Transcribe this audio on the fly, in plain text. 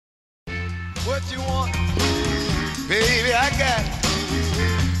What you want, baby, I got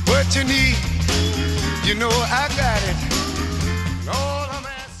it. What you need, you know I got it. Lord, I'm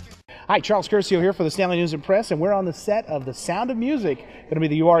asking. Hi, Charles Curcio here for the Stanley News and Press, and we're on the set of The Sound of Music, going to be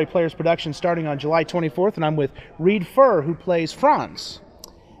the URI Players production starting on July 24th, and I'm with Reed Furr, who plays Franz,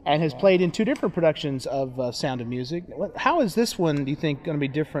 and has played in two different productions of Sound of Music. How is this one, do you think, going to be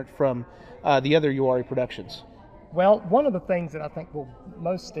different from the other URI productions? Well, one of the things that I think will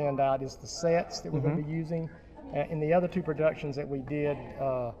most stand out is the sets that we're going to be using. In the other two productions that we did,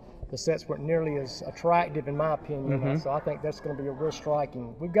 the sets weren't nearly as attractive, in my opinion. So I think that's going to be a real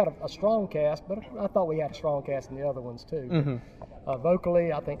striking. We've got a strong cast, but I thought we had a strong cast in the other ones too.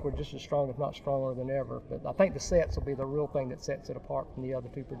 Vocally, I think we're just as strong, if not stronger than ever. But I think the sets will be the real thing that sets it apart from the other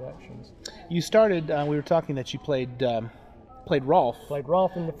two productions. You started, we were talking that you played Rolf. Played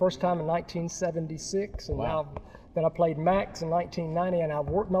Rolf in the first time in 1976, and now then I played Max in 1990, and I've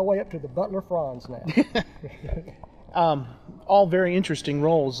worked my way up to the Butler Franz now. All very interesting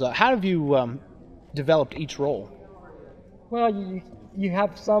roles. How have you developed each role? Well, you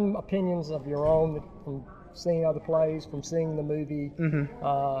have some opinions of your own from seeing other plays, from seeing the movie,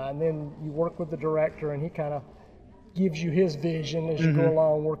 and then you work with the director, and he kind of gives you his vision as you go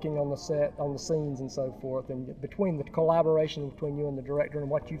along working on the set, on the scenes and so forth. And between the collaboration between you and the director and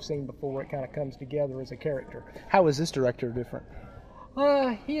what you've seen before, it kind of comes together as a character. How is this director different?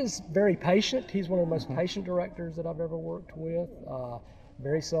 He is very patient. He's one of the most patient directors that I've ever worked with.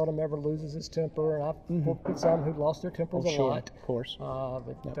 Very seldom ever loses his temper, and I've worked with some who lost their tempers a lot. Of course.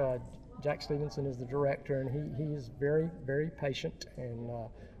 But Jack Stevenson is the director, and he is very, very patient and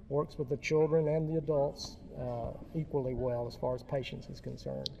works with the children and the adults equally well as far as patience is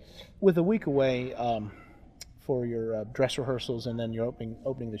concerned. With a week away for your dress rehearsals and then you're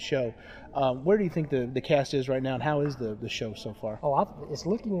opening the show, where do you think the cast is right now, and how is the show so far? It's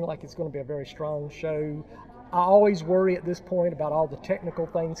looking like it's going to be a very strong show. I always worry at this point about all the technical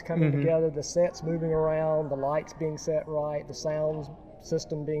things coming together, the sets moving around, the lights being set right, the sound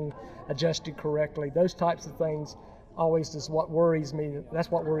system being adjusted correctly. Those types of things always is what worries me. That's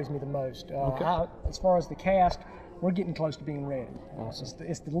what worries me the most. As far as the cast, we're getting close to being ready.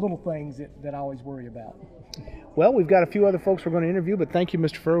 It's the little things that I always worry about. Well, we've got a few other folks we're going to interview, but thank you,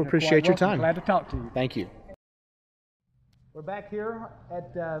 Mr. Furr. We appreciate your time. Glad to talk to you. Thank you. We're back here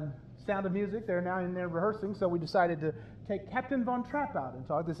at Sound of Music. They're now in there rehearsing, so we decided to take Captain Von Trapp out and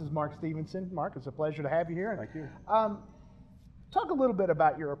talk. This is Mark Stevenson. Mark, it's a pleasure to have you here. Thank you. Talk a little bit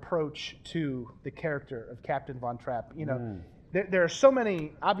about your approach to the character of Captain Von Trapp. You know, there are so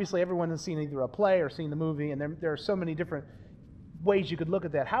many, obviously everyone has seen either a play or seen the movie, and there are so many different ways you could look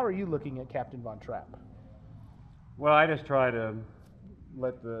at that. How are you looking at Captain Von Trapp? Well, I just try to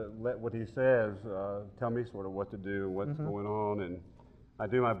let what he says tell me sort of what to do, what's going on, and I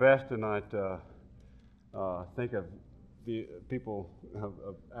do my best to not think of the people,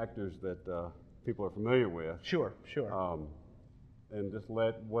 of actors that people are familiar with. Sure. And just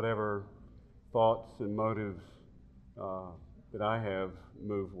let whatever thoughts and motives that I have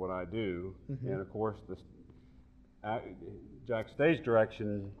move what I do. And of course, Jack's stage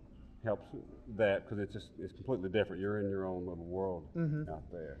direction helps that, because it's completely different. You're in your own little world out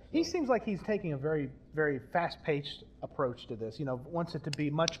there. So. He seems like he's taking a very, very fast-paced approach to this. You know, wants it to be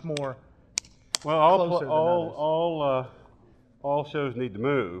much more closer than others. All shows need to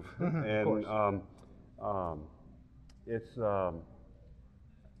move, and of course. it's.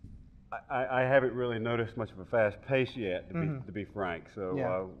 I haven't really noticed much of a fast pace yet, to be frank.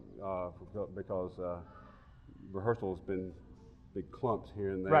 So because rehearsal has been big clumps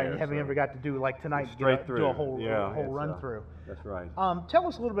here and there. Right, haven't ever got to do like tonight, straight through. Do a whole run through. That's right. Tell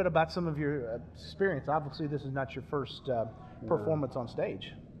us a little bit about some of your experience. Obviously, this is not your first performance on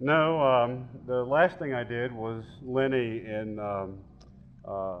stage. No, the last thing I did was Lenny in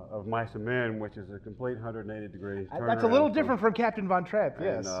of Mice and Men, which is a complete 180-degree turnaround. That's a little different from Captain Von Trapp,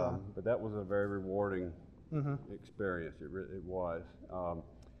 yes. But that was a very rewarding experience. It was.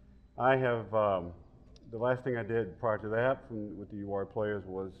 I have. The last thing I did prior to that with the URI Players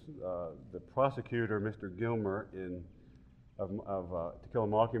was the prosecutor, Mr. Gilmer, of To Kill a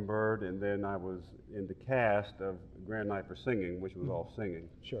Mockingbird, and then I was in the cast of Grand Night for Singing, which was all singing.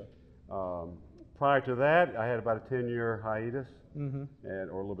 Sure. Prior to that, I had about a 10-year hiatus,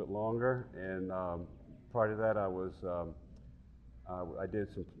 or a little bit longer, and prior to that, I did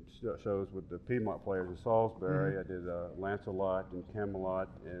some shows with the Piedmont Players in Salisbury. I did Lancelot and Camelot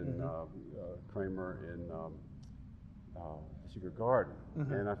and Kramer in Secret Garden.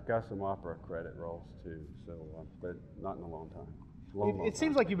 And I've got some opera credit roles too, so but not in a long time. It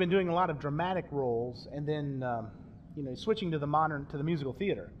seems like you've been doing a lot of dramatic roles, and then switching to the musical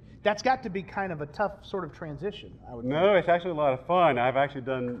theater. That's got to be kind of a tough sort of transition, I would think. No, it's actually a lot of fun. I've actually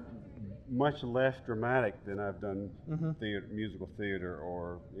done much less dramatic than I've done musical theater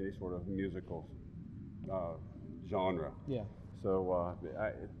or any sort of musical genre. Yeah. So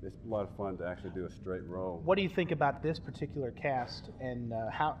it's a lot of fun to actually do a straight role. What do you think about this particular cast, and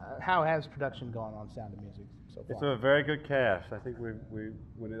how has production gone on Sound of Music so far? It's a very good cast. I think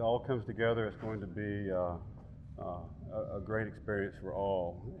when it all comes together, it's going to be a great experience for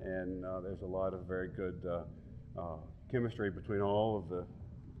all, and there's a lot of very good chemistry between all of the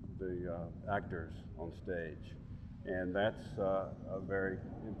actors on stage, and that's a very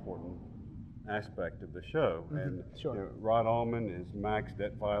important aspect of the show. And Rod Allman is Max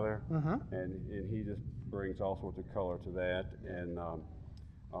Detweiler, and he just brings all sorts of color to that.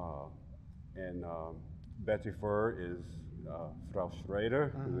 And Betsy Furr is Frau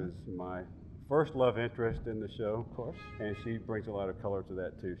Schrader, who is my first love interest in the show, of course, and she brings a lot of color to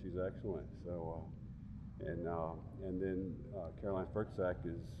that too. She's excellent. So, and then Caroline Furtzak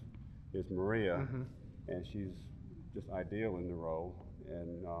is Maria, and she's just ideal in the role,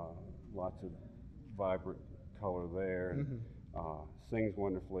 and lots of vibrant color there, and sings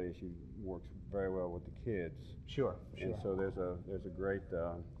wonderfully. She works very well with the kids. Sure. And so there's a great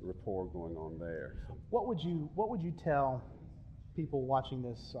rapport going on there. What would you tell people watching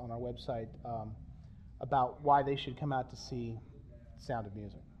this on our website about why they should come out to see Sound of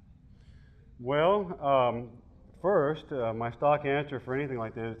Music? Well, first, my stock answer for anything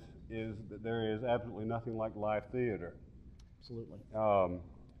like this is that there is absolutely nothing like live theater. Absolutely.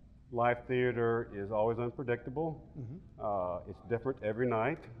 Live theater is always unpredictable. It's different every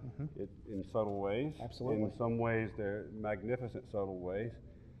night in subtle ways. Absolutely. In some ways, they're magnificent subtle ways.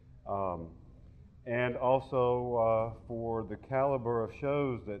 And also for the caliber of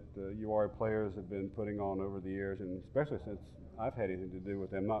shows that the URI players have been putting on over the years, and especially since I've had anything to do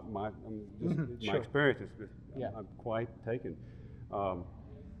with them, my experience is I'm quite taken.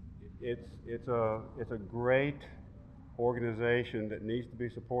 It's a great organization that needs to be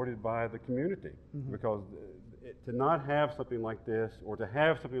supported by the community, because to not have something like this, or to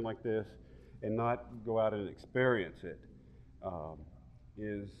have something like this and not go out and experience it,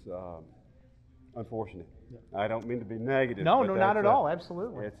 is unfortunate. I don't mean to be negative. No, not at all.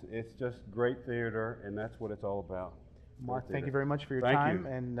 Absolutely. It's just great theater, and that's what it's all about. Mark, thank you very much for your time,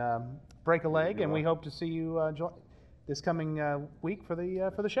 and break a leg, and we hope to see you this coming week for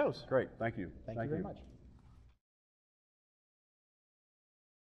the shows. Great, thank you. Thank you very much.